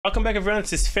Welcome back everyone,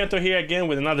 this is Fento here again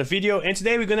with another video, and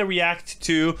today we're going to react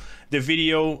to the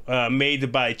video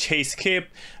made by Chase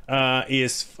Kip.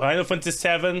 Is Final Fantasy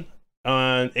VII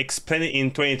explained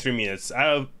in 23 minutes.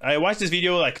 I watched this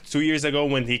video like 2 years ago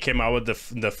when he came out with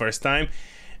the first time.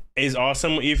 It's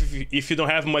awesome. If you don't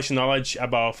have much knowledge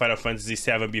about Final Fantasy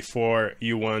VII before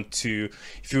you want to,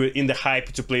 if you're in the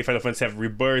hype to play Final Fantasy VII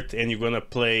Rebirth and you're going to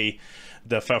play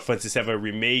the Final Fantasy VII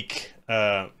Remake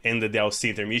and the DLC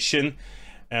intermission,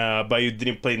 but you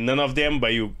didn't play none of them,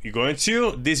 but you're going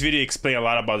to. This video explains a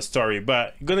lot about the story,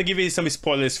 but I'm gonna give you some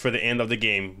spoilers for the end of the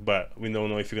game, but we don't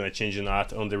know if you're gonna change or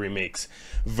not on the remakes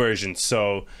version.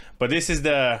 So, but this is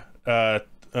the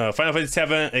Final Fantasy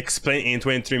VII explained in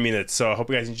 23 minutes. So I hope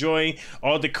you guys enjoy.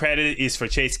 All the credit is for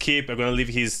Chase Kip. I'm gonna leave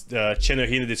his channel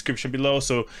here in the description below,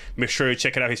 so make sure you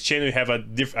check it out. His channel, you have a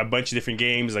bunch of different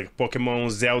games like Pokemon,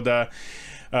 Zelda,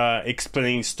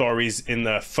 explaining stories in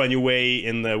a funny way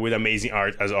and with amazing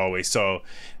art as always. So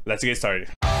let's get started.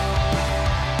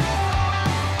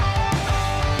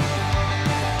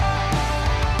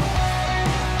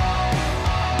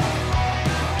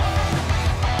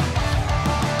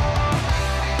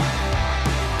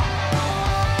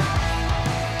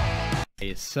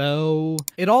 So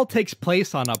it all takes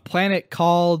place on a planet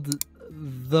called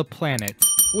the Planet,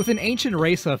 with an ancient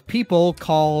race of people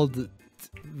called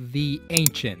the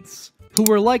Ancients, who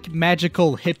were like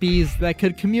magical hippies that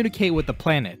could communicate with the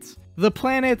planet. The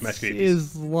planet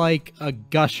is like a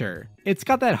gusher. It's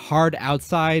got that hard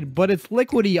outside, but it's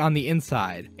liquidy on the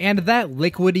inside. And that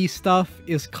liquidy stuff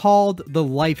is called the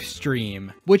life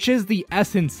stream, which is the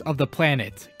essence of the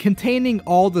planet, containing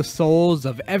all the souls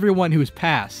of everyone who's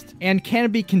passed, and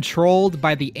can be controlled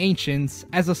by the Ancients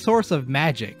as a source of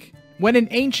magic. When an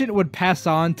Ancient would pass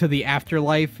on to the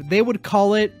afterlife, they would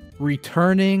call it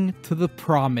returning to the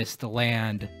promised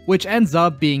land, which ends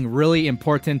up being really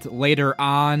important later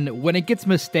on when it gets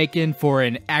mistaken for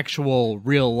an actual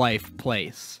real-life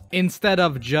place, instead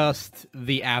of just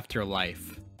the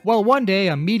afterlife. Well, one day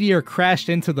a meteor crashed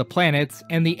into the planet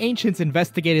and the Ancients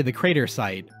investigated the crater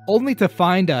site, only to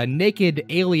find a naked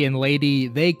alien lady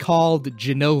they called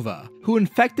Genova, who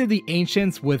infected the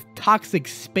Ancients with toxic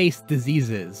space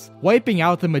diseases, wiping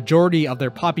out the majority of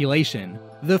their population.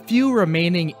 The few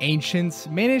remaining Ancients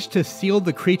managed to seal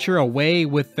the creature away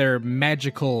with their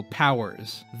magical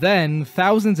powers. Then,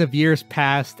 thousands of years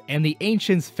passed and the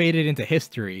Ancients faded into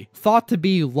history, thought to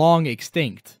be long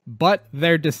extinct. But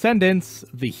their descendants,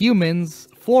 the humans,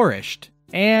 flourished.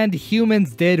 And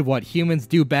humans did what humans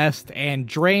do best and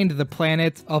drained the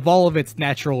planet of all of its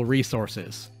natural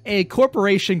resources. A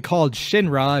corporation called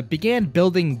Shinra began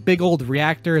building big old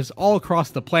reactors all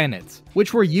across the planet,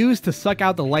 which were used to suck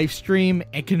out the life stream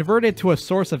and convert it to a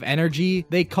source of energy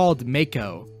they called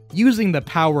Mako. Using the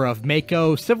power of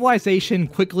Mako, civilization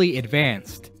quickly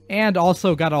advanced, and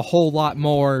also got a whole lot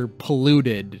more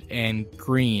polluted and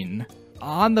green.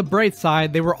 On the bright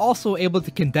side, they were also able to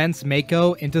condense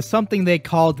Mako into something they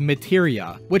called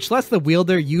materia, which lets the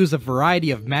wielder use a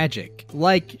variety of magic,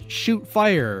 like shoot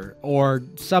fire or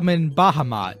summon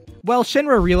Bahamut. Well,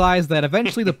 Shinra realized that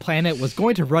eventually the planet was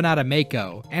going to run out of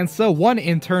Mako, and so one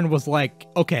intern was like,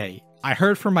 okay, I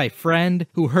heard from my friend,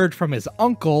 who heard from his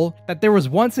uncle, that there was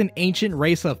once an ancient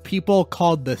race of people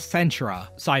called the Sentra.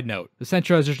 Side note, the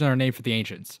Sentra is just another name for the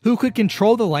Ancients, who could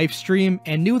control the life stream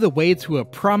and knew the way to a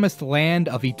promised land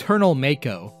of eternal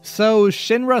Mako. So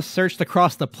Shinra searched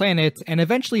across the planet and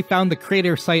eventually found the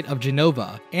crater site of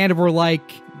Genova, and were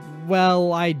like,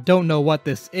 well, I don't know what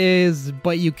this is,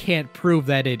 but you can't prove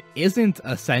that it isn't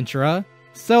a Sentra.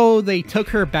 So they took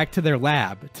her back to their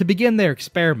lab to begin their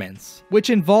experiments, which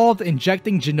involved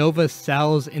injecting Genova's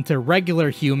cells into regular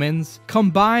humans,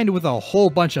 combined with a whole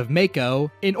bunch of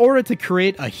Mako, in order to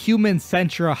create a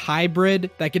human-Sentra hybrid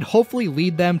that could hopefully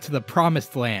lead them to the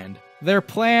promised land. Their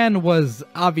plan was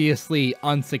obviously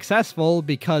unsuccessful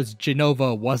because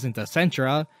Genova wasn't a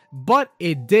Sentra, but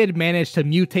it did manage to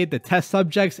mutate the test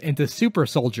subjects into super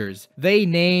soldiers they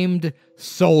named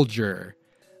Soldier.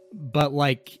 But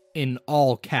like in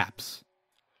all caps.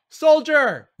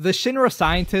 Soldier! The Shinra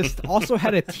scientists also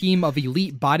had a team of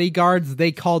elite bodyguards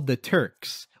they called the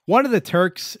Turks. One of the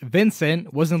Turks,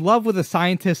 Vincent, was in love with a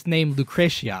scientist named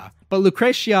Lucretia, but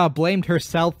Lucretia blamed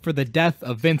herself for the death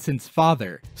of Vincent's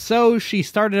father, so she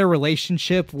started a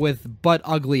relationship with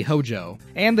butt-ugly Hojo,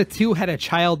 and the two had a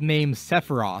child named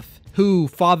Sephiroth, who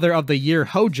Father of the Year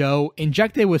Hojo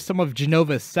injected with some of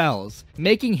Genova's cells,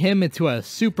 making him into a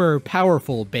super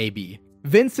powerful baby.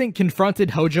 Vincent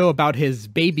confronted Hojo about his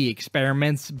baby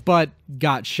experiments, but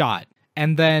got shot,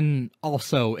 and then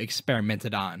also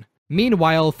experimented on.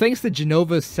 Meanwhile, thanks to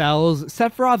Jenova's cells,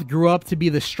 Sephiroth grew up to be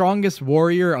the strongest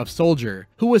warrior of Soldier,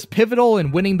 who was pivotal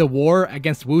in winning the war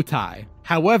against Wutai.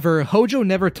 However, Hojo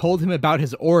never told him about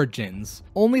his origins,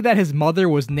 only that his mother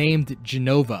was named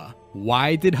Jenova.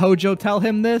 Why did Hojo tell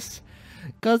him this?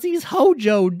 Cause he's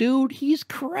Hojo, dude. He's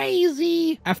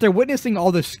crazy. After witnessing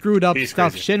all the screwed up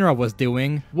stuff Shinra was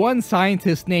doing, one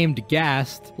scientist named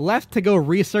Gast left to go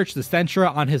research the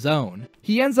Sentra on his own.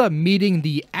 He ends up meeting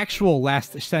the actual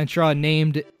last Sentra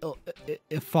named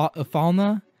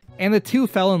Ifalna, and the two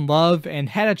fell in love and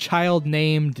had a child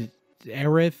named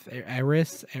Aerith.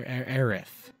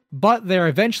 But they're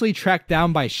eventually tracked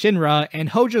down by Shinra, and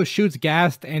Hojo shoots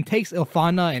Gast and takes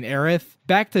Ilfana and Aerith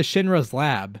back to Shinra's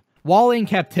lab. While in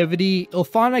captivity,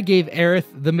 Ilfana gave Aerith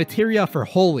the materia for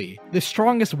Holy, the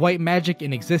strongest white magic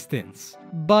in existence.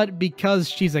 But because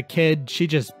she's a kid, she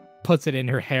just puts it in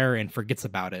her hair and forgets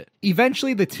about it.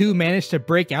 Eventually, the two managed to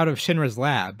break out of Shinra's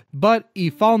lab, but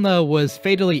Ifalna was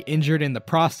fatally injured in the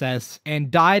process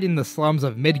and died in the slums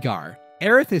of Midgar.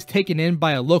 Aerith is taken in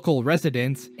by a local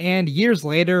resident, and years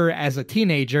later, as a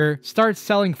teenager, starts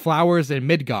selling flowers in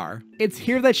Midgar. It's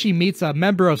here that she meets a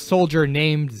member of Soldier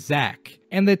named Zack,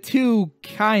 and the two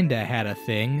kinda had a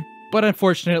thing. But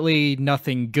unfortunately,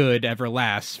 nothing good ever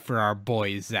lasts for our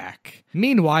boy Zack.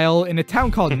 Meanwhile, in a town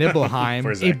called Nibelheim,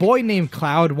 a boy named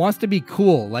Cloud wants to be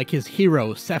cool like his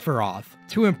hero Sephiroth,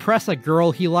 to impress a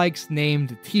girl he likes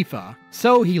named Tifa.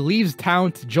 So he leaves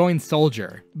town to join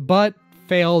Soldier, but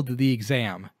failed the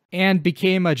exam, and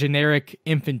became a generic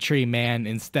infantry man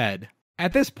instead.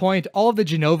 At this point, all of the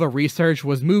Jenova research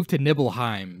was moved to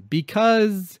Nibelheim,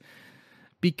 because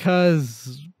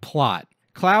plot.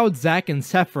 Cloud, Zack, and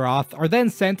Sephiroth are then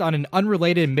sent on an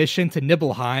unrelated mission to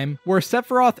Nibelheim, where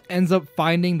Sephiroth ends up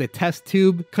finding the test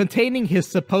tube containing his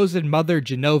supposed mother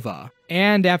Jenova,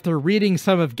 and after reading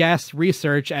some of Gast's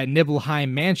research at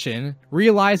Nibelheim Mansion,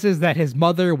 realizes that his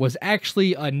mother was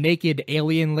actually a naked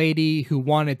alien lady who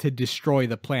wanted to destroy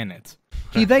the planet.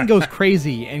 He then goes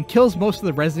crazy and kills most of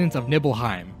the residents of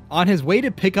Nibelheim. On his way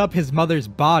to pick up his mother's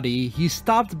body, he's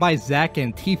stopped by Zack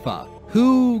and Tifa,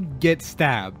 who get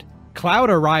stabbed. Cloud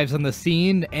arrives on the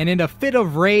scene and in a fit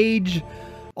of rage,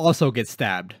 also gets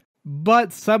stabbed,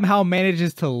 but somehow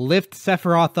manages to lift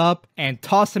Sephiroth up and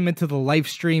toss him into the life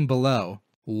stream below.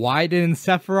 Why didn't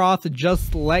Sephiroth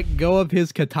just let go of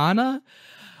his katana?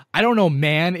 I don't know,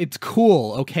 man. It's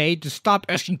cool, okay? Just stop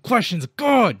asking questions.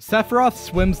 Good! Sephiroth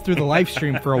swims through the life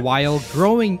stream for a while,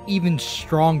 growing even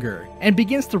stronger, and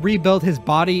begins to rebuild his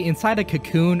body inside a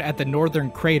cocoon at the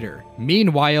northern crater.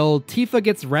 Meanwhile, Tifa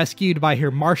gets rescued by her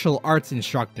martial arts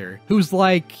instructor, who's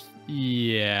like,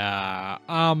 yeah,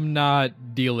 I'm not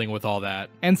dealing with all that.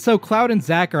 And so Cloud and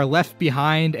Zack are left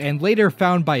behind and later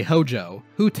found by Hojo,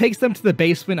 who takes them to the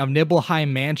basement of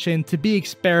Nibelheim Mansion to be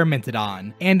experimented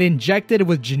on, and injected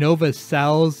with Jenova's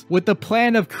cells with the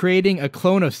plan of creating a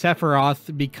clone of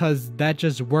Sephiroth because that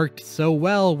just worked so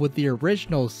well with the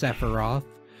original Sephiroth.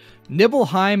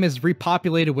 Nibelheim is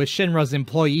repopulated with Shinra's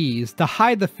employees to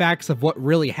hide the facts of what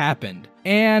really happened,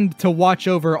 and to watch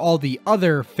over all the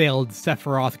other failed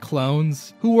Sephiroth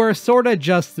clones, who were sorta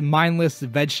just mindless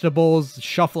vegetables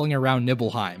shuffling around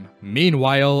Nibelheim.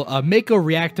 Meanwhile, a Mako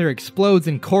reactor explodes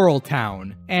in Coral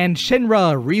Town, and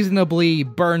Shinra reasonably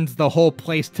burns the whole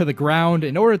place to the ground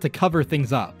in order to cover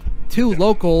things up. Two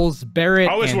locals,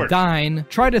 Barrett and Dine,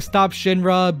 try to stop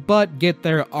Shinra, but get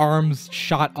their arms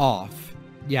shot off.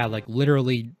 Yeah, like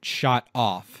literally shot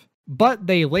off. But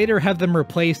they later have them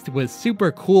replaced with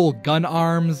super cool gun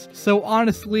arms, so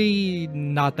honestly,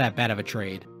 not that bad of a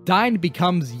trade. Dine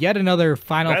becomes yet another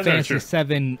Final Fantasy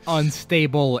VII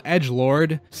unstable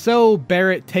edgelord, so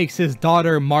Barrett takes his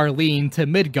daughter Marlene to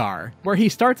Midgar, where he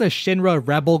starts a Shinra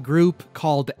rebel group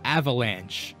called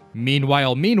Avalanche.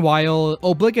 Meanwhile,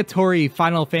 obligatory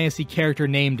Final Fantasy character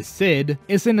named Sid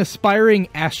is an aspiring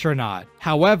astronaut.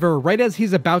 However, right as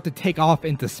he's about to take off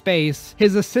into space,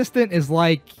 his assistant is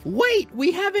like, "Wait,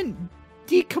 we haven't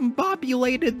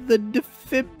decombobulated the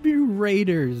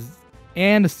defibrillators."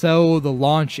 And so the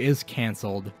launch is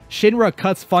cancelled. Shinra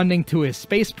cuts funding to his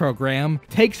space program,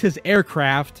 takes his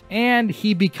aircraft, and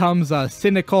he becomes a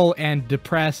cynical and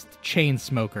depressed chain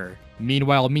smoker.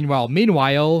 Meanwhile,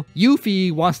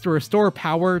 Yuffie wants to restore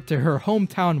power to her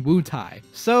hometown Wutai,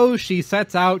 so she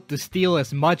sets out to steal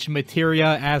as much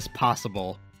materia as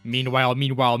possible. Meanwhile,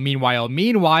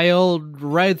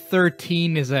 Red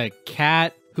 13 is a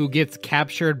cat who gets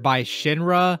captured by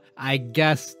Shinra, I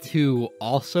guess to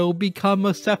also become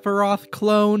a Sephiroth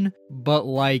clone, but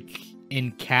like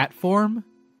in cat form?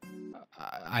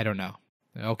 I don't know.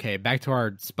 Okay, back to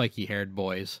our spiky-haired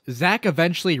boys. Zack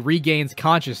eventually regains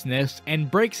consciousness and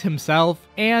breaks himself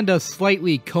and a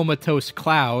slightly comatose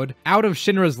Cloud out of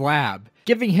Shinra's lab,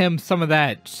 giving him some of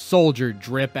that soldier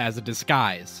drip as a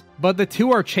disguise. But the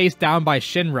two are chased down by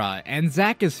Shinra, and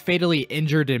Zack is fatally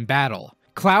injured in battle.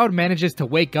 Cloud manages to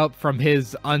wake up from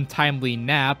his untimely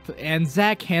nap, and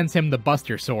Zack hands him the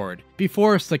Buster Sword,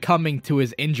 before succumbing to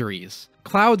his injuries.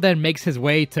 Cloud then makes his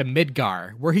way to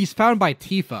Midgar, where he's found by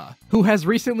Tifa, who has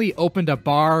recently opened a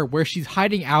bar where she's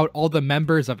hiding out all the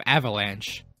members of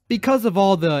Avalanche. Because of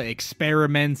all the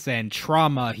experiments and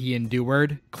trauma he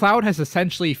endured, Cloud has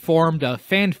essentially formed a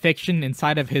fanfiction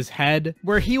inside of his head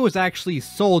where he was actually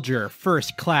Soldier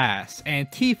First Class, and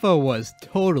Tifa was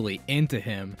totally into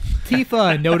him.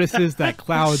 Tifa notices that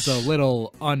Cloud's a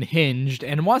little unhinged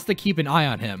and wants to keep an eye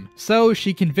on him, so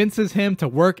she convinces him to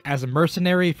work as a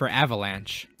mercenary for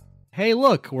Avalanche. Hey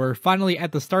look, we're finally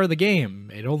at the start of the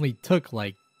game. It only took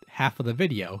like half of the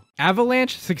video.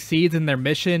 Avalanche succeeds in their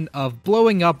mission of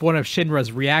blowing up one of Shinra's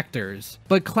reactors,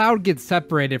 but Cloud gets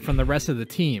separated from the rest of the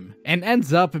team, and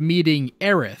ends up meeting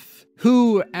Aerith,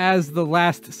 who, as the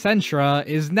last Sentra,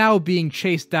 is now being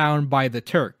chased down by the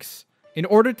Turks. In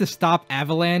order to stop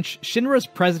Avalanche, Shinra's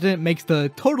president makes the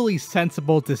totally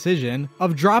sensible decision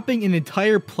of dropping an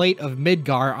entire plate of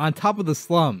Midgar on top of the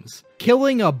slums,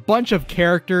 killing a bunch of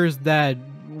characters that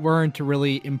weren't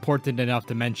really important enough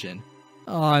to mention.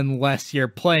 Unless you're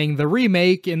playing the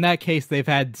remake, in that case they've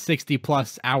had 60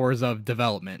 plus hours of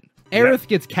development. Aerith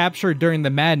gets captured during the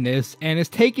madness and is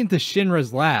taken to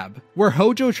Shinra's lab, where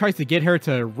Hojo tries to get her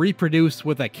to reproduce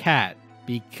with a cat.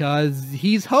 Because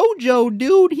he's Hojo,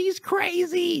 dude, he's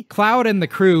crazy! Cloud and the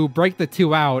crew break the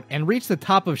two out and reach the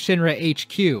top of Shinra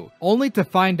HQ, only to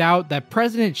find out that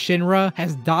President Shinra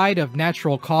has died of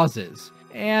natural causes.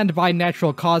 And by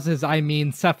natural causes, I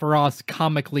mean Sephiroth's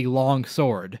comically long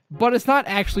sword. But it's not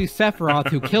actually Sephiroth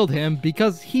who killed him,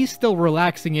 because he's still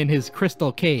relaxing in his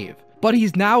crystal cave. But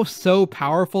he's now so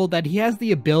powerful that he has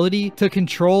the ability to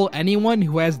control anyone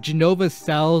who has Genova's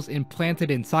cells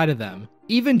implanted inside of them.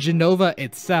 Even Genova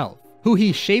itself, who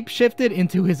he shapeshifted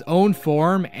into his own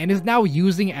form and is now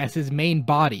using as his main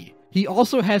body. He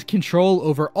also has control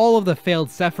over all of the failed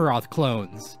Sephiroth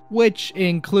clones, which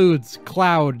includes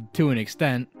Cloud to an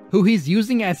extent, who he's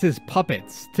using as his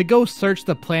puppets to go search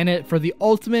the planet for the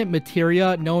ultimate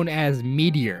materia known as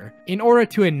Meteor, in order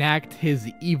to enact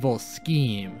his evil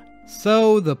scheme.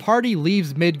 So the party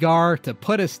leaves Midgar to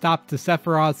put a stop to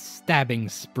Sephiroth's stabbing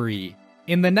spree.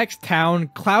 In the next town,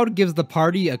 Cloud gives the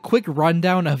party a quick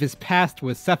rundown of his past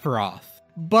with Sephiroth.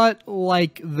 But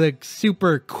like the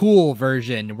super cool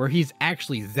version where he's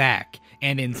actually Zack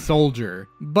and in Soldier.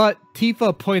 But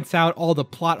Tifa points out all the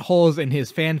plot holes in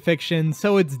his fanfiction,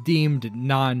 so it's deemed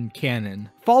non-canon.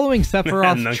 Following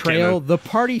Sephiroth's trail, the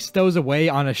party stows away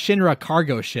on a Shinra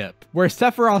cargo ship, where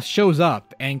Sephiroth shows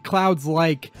up and Cloud's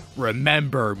like,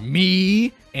 "Remember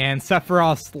me?" And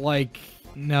Sephiroth's like,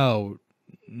 no,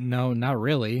 not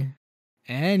really.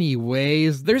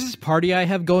 Anyways, there's this party I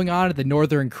have going on at the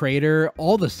Northern Crater.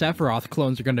 All the Sephiroth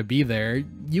clones are going to be there.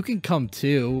 You can come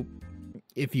too,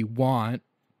 if you want.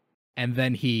 And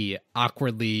then he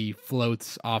awkwardly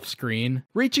floats off screen.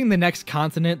 Reaching the next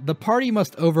continent, the party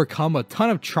must overcome a ton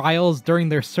of trials during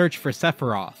their search for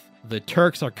Sephiroth. The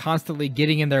Turks are constantly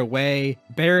getting in their way,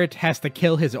 Barrett has to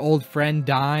kill his old friend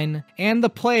Dyne, and the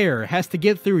player has to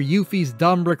get through Yuffie's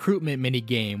dumb recruitment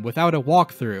minigame without a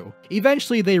walkthrough.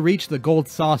 Eventually they reach the Gold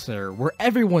Saucer, where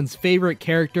everyone's favorite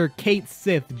character, Cait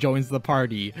Sith, joins the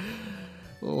party.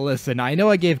 Listen, I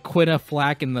know I gave Quina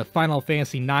flack in the Final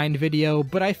Fantasy IX video,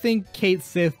 but I think Cait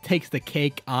Sith takes the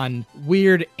cake on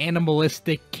weird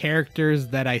animalistic characters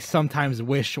that I sometimes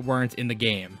wish weren't in the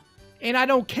game. And I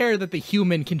don't care that the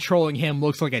human controlling him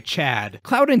looks like a Chad.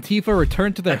 Cloud and Tifa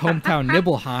return to their hometown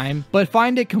Nibelheim, but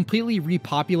find it completely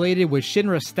repopulated with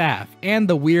Shinra staff and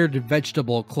the weird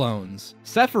vegetable clones.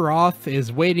 Sephiroth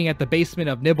is waiting at the basement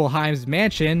of Nibelheim's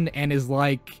mansion and is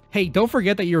like, "Hey, don't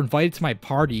forget that you're invited to my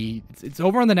party. It's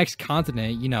over on the next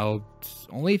continent, you know,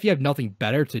 only if you have nothing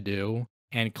better to do."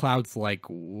 And Cloud's like,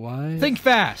 "What? Think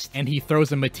fast!" And he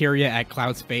throws a materia at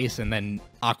Cloud's face and then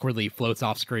awkwardly floats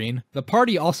off screen. The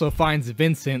party also finds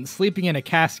Vincent sleeping in a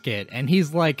casket, and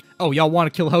he's like, "Oh, y'all want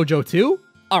to kill Hojo too?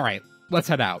 Alright, let's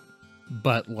head out."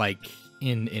 But like,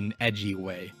 in an edgy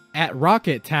way. At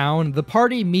Rocket Town, the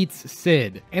party meets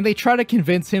Sid, and they try to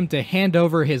convince him to hand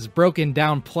over his broken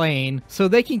down plane so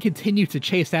they can continue to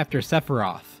chase after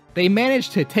Sephiroth. They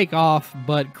manage to take off,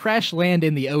 but crash land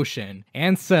in the ocean,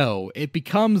 and so it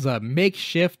becomes a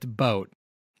makeshift boat.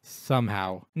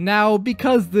 somehow. Now,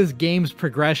 because this game's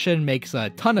progression makes a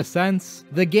ton of sense,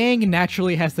 the gang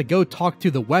naturally has to go talk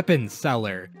to the weapons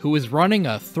seller, who is running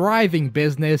a thriving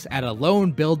business at a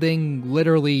lone building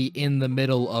literally in the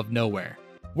middle of nowhere,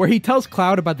 where he tells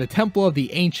Cloud about the Temple of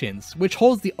the Ancients, which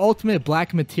holds the ultimate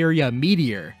black materia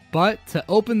meteor. But to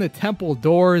open the temple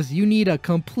doors, you need a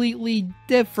completely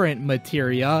different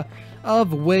materia,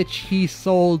 of which he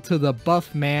sold to the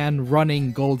buff man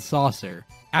running Gold Saucer.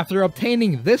 After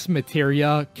obtaining this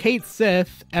materia, Cait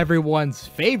Sith, everyone's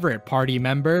favorite party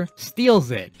member,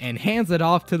 steals it and hands it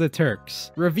off to the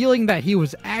Turks, revealing that he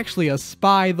was actually a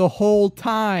spy the whole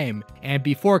time. And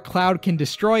before Cloud can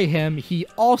destroy him, he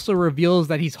also reveals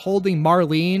that he's holding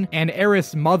Marlene and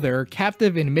Aerith's mother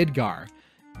captive in Midgar.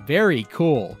 Very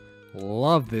cool.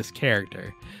 Love this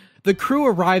character. The crew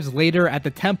arrives later at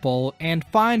the temple and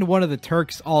find one of the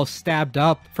Turks all stabbed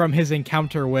up from his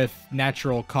encounter with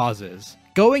natural causes.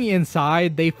 Going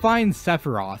inside, they find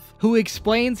Sephiroth, who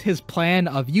explains his plan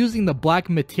of using the black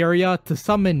materia to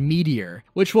summon Meteor,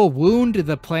 which will wound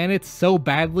the planet so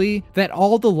badly that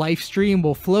all the lifestream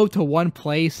will flow to one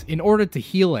place in order to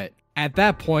heal it. At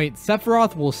that point,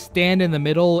 Sephiroth will stand in the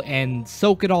middle and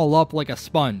soak it all up like a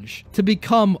sponge to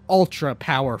become ultra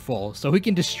powerful, so he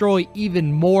can destroy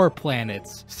even more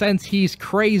planets, since he's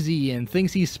crazy and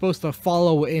thinks he's supposed to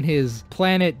follow in his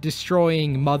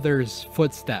planet-destroying mother's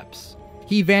footsteps.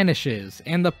 He vanishes,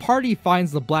 and the party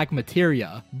finds the black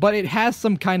materia, but it has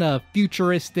some kind of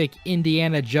futuristic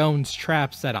Indiana Jones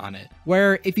trap set on it,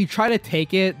 where if you try to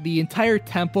take it, the entire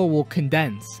temple will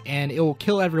condense, and it will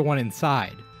kill everyone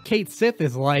inside. Cait Sith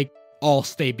is like, I'll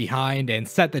stay behind and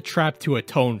set the trap to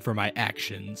atone for my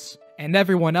actions. And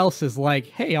everyone else is like,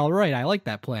 hey, alright, I like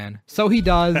that plan. So he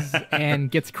does,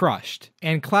 and gets crushed.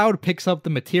 And Cloud picks up the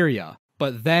materia.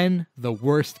 But then, the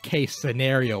worst case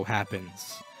scenario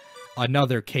happens.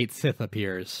 Another Cait Sith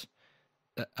appears.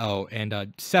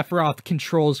 Sephiroth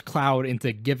controls Cloud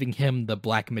into giving him the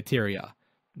black materia.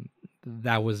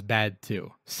 That was bad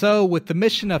too. So, with the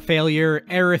mission a failure,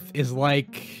 Aerith is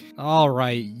like,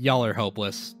 alright, y'all are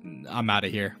hopeless. I'm out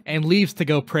of here. And leaves to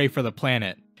go pray for the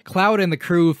planet. Cloud and the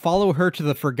crew follow her to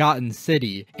the Forgotten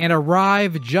City, and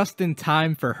arrive just in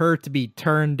time for her to be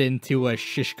turned into a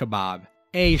shish kebab.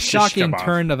 A shocking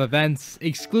turn of events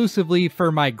exclusively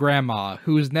for my grandma,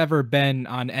 who's never been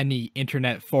on any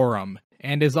internet forum,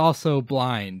 and is also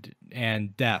blind,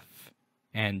 and deaf,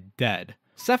 and dead.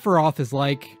 Sephiroth is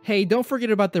like, hey, don't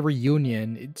forget about the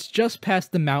reunion. It's just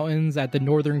past the mountains at the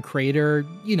northern crater,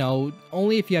 you know,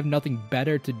 only if you have nothing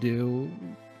better to do.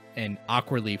 And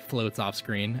awkwardly floats off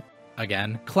screen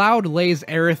again. Cloud lays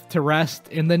Aerith to rest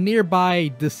in the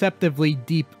nearby deceptively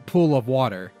deep pool of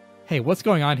water. Hey, what's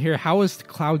going on here? How is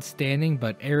Cloud standing,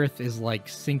 but Aerith is like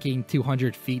sinking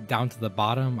 200 feet down to the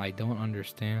bottom? I don't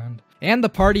understand. And the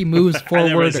party moves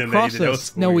forward across a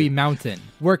snowy mountain,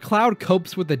 where Cloud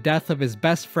copes with the death of his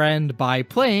best friend by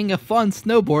playing a fun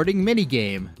snowboarding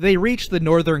minigame. They reach the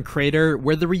northern crater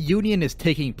where the reunion is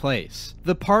taking place.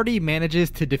 The party manages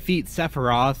to defeat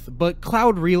Sephiroth, but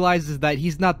Cloud realizes that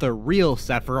he's not the real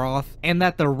Sephiroth, and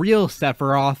that the real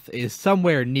Sephiroth is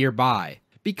somewhere nearby.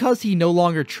 Because he no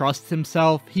longer trusts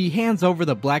himself, he hands over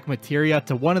the black materia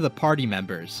to one of the party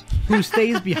members, who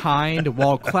stays behind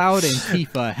while Cloud and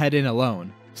Tifa head in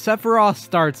alone. Sephiroth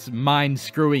starts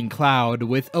mind-screwing Cloud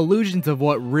with illusions of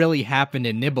what really happened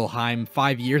in Nibelheim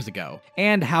 5 years ago,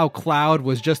 and how Cloud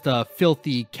was just a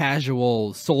filthy,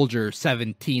 casual soldier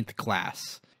 17th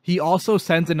class. He also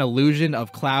sends an illusion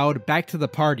of Cloud back to the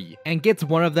party, and gets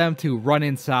one of them to run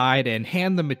inside and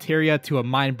hand the materia to a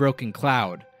mind-broken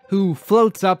Cloud, who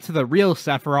floats up to the real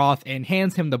Sephiroth and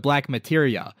hands him the black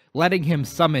materia, letting him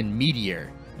summon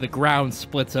Meteor. The ground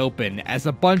splits open as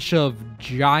a bunch of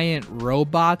giant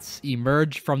robots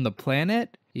emerge from the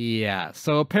planet. Yeah,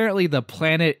 so apparently the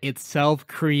planet itself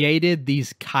created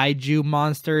these kaiju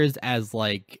monsters as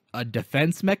like a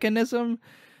defense mechanism?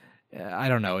 I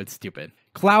don't know, it's stupid.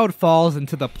 Cloud falls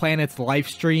into the planet's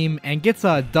lifestream and gets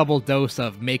a double dose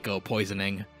of Mako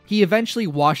poisoning. He eventually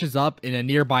washes up in a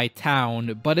nearby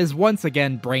town, but is once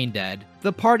again brain dead.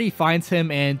 The party finds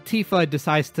him and Tifa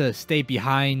decides to stay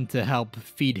behind to help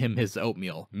feed him his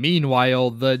oatmeal.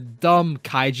 Meanwhile, the dumb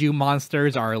kaiju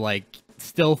monsters are like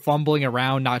still fumbling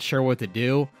around, not sure what to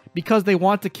do, because they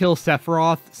want to kill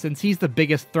Sephiroth since he's the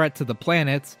biggest threat to the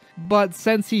planet, but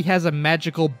since he has a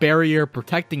magical barrier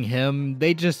protecting him,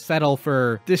 they just settle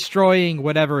for destroying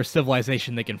whatever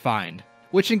civilization they can find.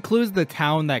 which includes the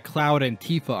town that Cloud and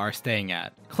Tifa are staying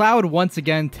at. Cloud once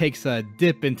again takes a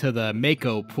dip into the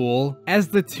Mako pool as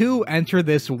the two enter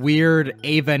this weird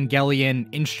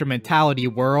Evangelion instrumentality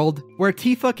world where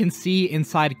Tifa can see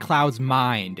inside Cloud's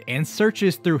mind and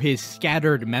searches through his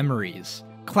scattered memories.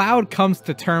 Cloud comes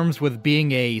to terms with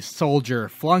being a soldier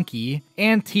flunky,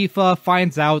 and Tifa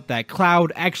finds out that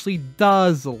Cloud actually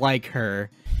does like her.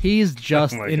 He's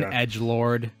just an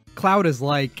edgelord. Cloud is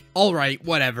like, alright,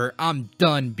 whatever, I'm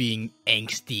done being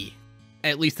angsty.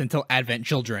 At least until Advent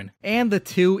Children. And the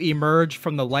two emerge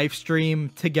from the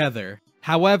livestream together.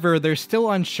 However, they're still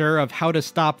unsure of how to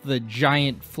stop the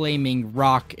giant flaming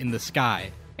rock in the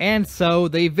sky. And so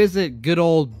they visit good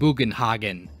old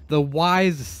Bugenhagen, the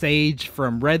wise sage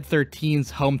from Red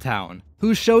 13's hometown,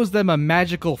 who shows them a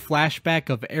magical flashback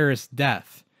of Aerith's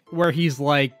death, where he's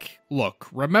like, look,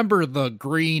 remember the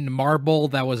green marble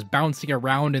that was bouncing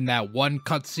around in that one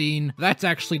cutscene? That's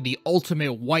actually the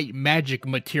ultimate white magic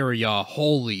materia,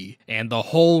 Holy. And the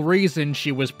whole reason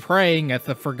she was praying at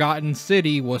the Forgotten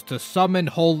City was to summon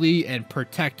Holy and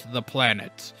protect the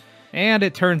planet. And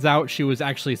it turns out she was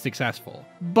actually successful.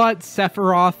 But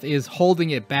Sephiroth is holding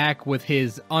it back with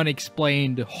his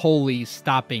unexplained Holy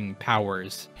stopping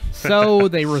powers. So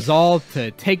they resolve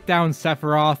to take down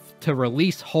Sephiroth to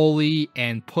release Holy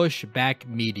and push back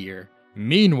Meteor.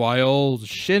 Meanwhile,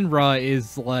 Shinra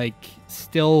is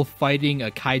still fighting a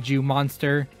kaiju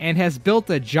monster and has built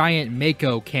a giant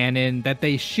Mako cannon that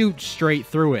they shoot straight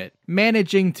through it,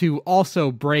 managing to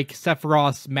also break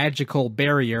Sephiroth's magical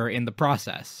barrier in the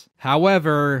process.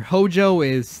 However, Hojo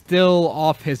is still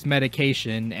off his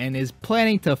medication and is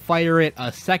planning to fire it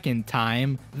a second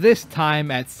time, this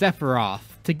time at Sephiroth,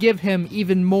 to give him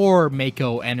even more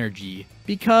Mako energy,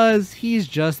 because he's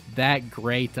just that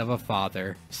great of a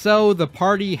father. So the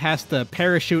party has to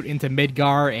parachute into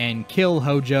Midgar and kill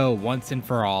Hojo once and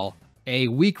for all. A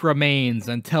week remains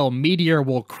until Meteor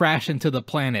will crash into the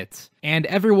planet, and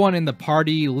everyone in the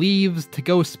party leaves to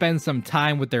go spend some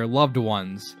time with their loved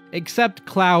ones, except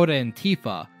Cloud and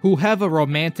Tifa, who have a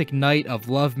romantic night of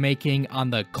lovemaking on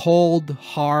the cold,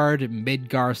 hard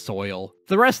Midgar soil.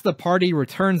 The rest of the party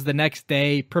returns the next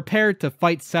day, prepared to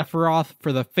fight Sephiroth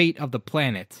for the fate of the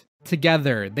planet.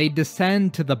 Together, they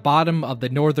descend to the bottom of the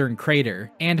northern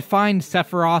crater, and find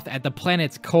Sephiroth at the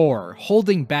planet's core,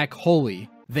 holding back Holy.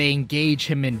 They engage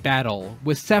him in battle,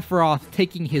 with Sephiroth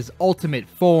taking his ultimate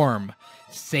form,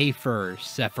 Safer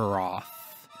Sephiroth.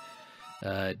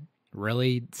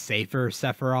 Really? Safer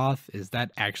Sephiroth? Is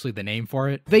that actually the name for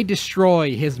it? They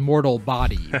destroy his mortal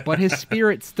body, but his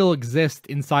spirit still exists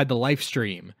inside the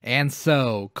livestream. And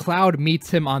so, Cloud meets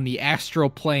him on the astral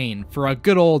plane for a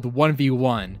good old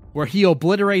 1v1, where he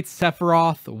obliterates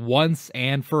Sephiroth once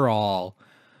and for all.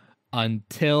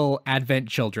 Until Advent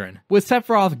Children. With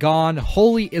Sephiroth gone,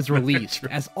 Holy is released,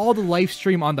 as all the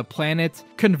livestream on the planet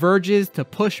converges to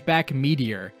push back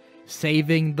Meteor,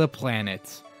 saving the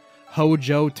planet.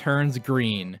 Hojo turns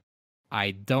green.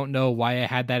 I don't know why I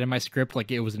had that in my script like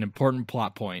it was an important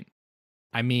plot point.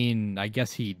 I mean, I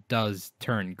guess he does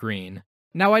turn green.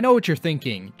 Now I know what you're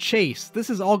thinking. Chase, this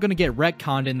is all gonna get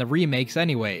retconned in the remakes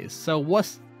anyways, so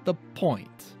what's the point?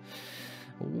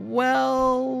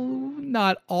 Well,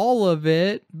 not all of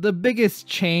it. The biggest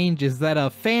change is that a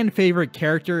fan-favorite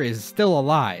character is still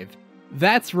alive.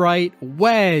 That's right,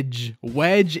 Wedge!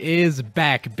 Wedge is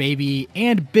back, baby,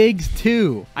 and Biggs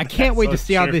too! I can't wait to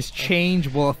see how this change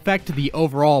will affect the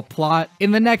overall plot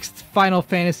in the next Final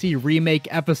Fantasy Remake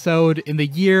episode in the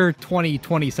year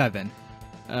 2027.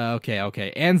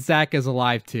 Okay, and Zack is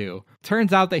alive too.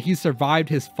 Turns out that he survived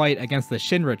his fight against the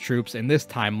Shinra troops in this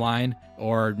timeline,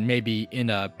 or maybe in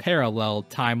a parallel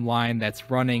timeline that's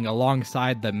running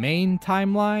alongside the main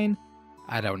timeline?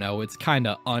 I don't know, it's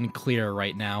kinda unclear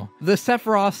right now. The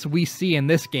Sephiroths we see in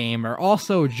this game are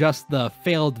also just the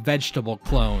failed vegetable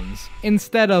clones,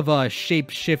 instead of a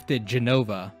shape-shifted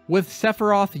Genova, with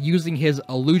Sephiroth using his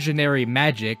illusionary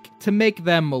magic to make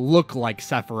them look like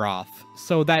Sephiroth,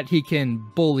 so that he can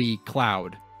bully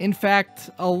Cloud. In fact,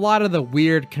 a lot of the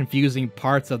weird, confusing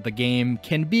parts of the game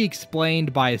can be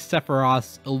explained by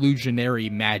Sephiroth's illusionary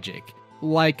magic,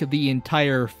 like the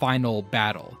entire final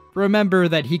battle. Remember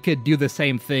that he could do the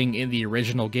same thing in the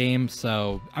original game,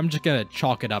 so I'm just gonna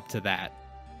chalk it up to that.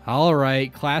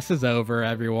 Alright, class is over,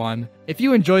 everyone. If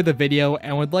you enjoyed the video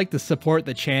and would like to support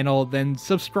the channel, then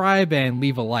subscribe and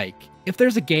leave a like. If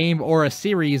there's a game or a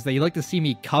series that you'd like to see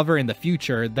me cover in the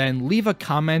future, then leave a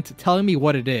comment telling me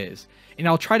what it is, and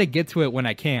I'll try to get to it when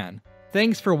I can.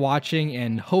 Thanks for watching,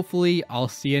 and hopefully I'll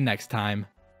see you next time.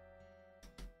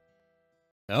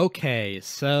 Okay,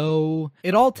 so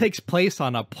it all takes place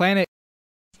on a planet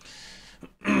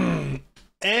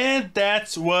And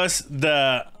that was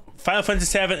the Final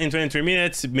Fantasy VII in 23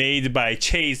 minutes, made by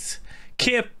Chase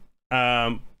Kip.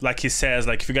 Like he says,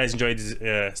 like if you guys enjoyed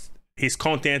his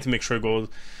content, make sure to go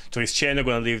to his channel.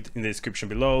 Gonna leave in the description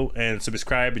below, and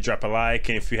subscribe, drop a like,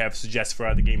 and if you have suggestions for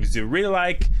other games you really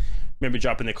like, maybe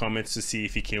drop in the comments to see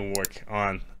if he can work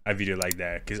on a video like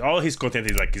that, because all his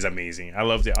content is amazing. I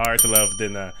love the art, I love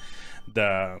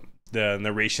the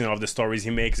narration of the stories he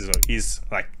makes. So he's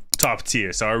like top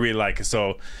tier, so I really like it.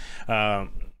 So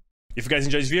if you guys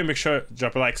enjoyed this video, make sure to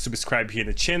drop a like, subscribe here in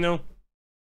the channel.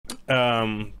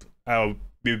 I'll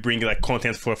be bringing like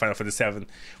content for Final Fantasy VII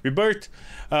Rebirth.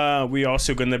 We're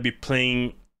also gonna be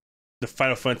playing the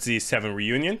Final Fantasy VII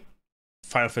Reunion,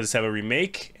 Final Fantasy VII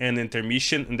Remake, and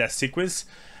intermission in that sequence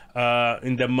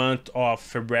in the month of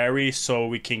February, so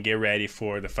we can get ready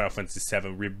for the Final Fantasy VII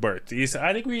Rebirth.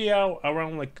 I think we are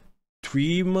around like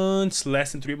 3 months,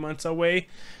 less than 3 months away.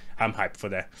 I'm hyped for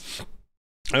that.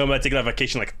 I'm gonna take a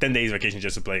vacation, like 10 days vacation,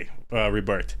 just to play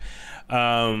Rebirth.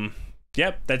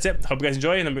 Yep, that's it. Hope you guys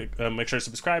enjoy, and make sure to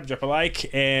subscribe, drop a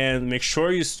like, and make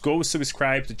sure you go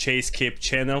subscribe to Chase Kip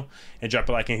channel and drop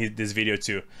a like in this video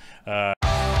too.